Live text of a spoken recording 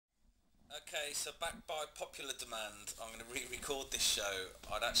Okay, so back by popular demand, I'm going to re-record this show.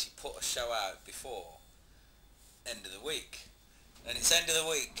 I'd actually put a show out before end of the week, and it's end of the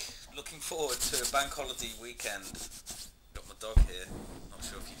week. Looking forward to a bank holiday weekend. Got my dog here. Not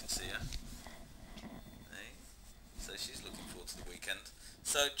sure if you can see her. Hey, so she's looking forward to the weekend.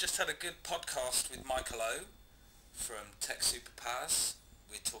 So just had a good podcast with Michael O from Tech Superpowers.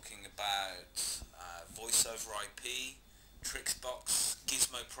 We're talking about voice over IP, Trixbox,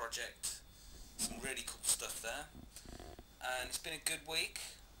 Gizmo project. Some really cool stuff there. And it's been a good week.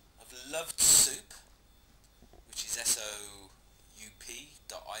 I've loved Soup, which is soup.io.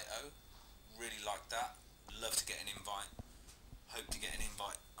 Really liked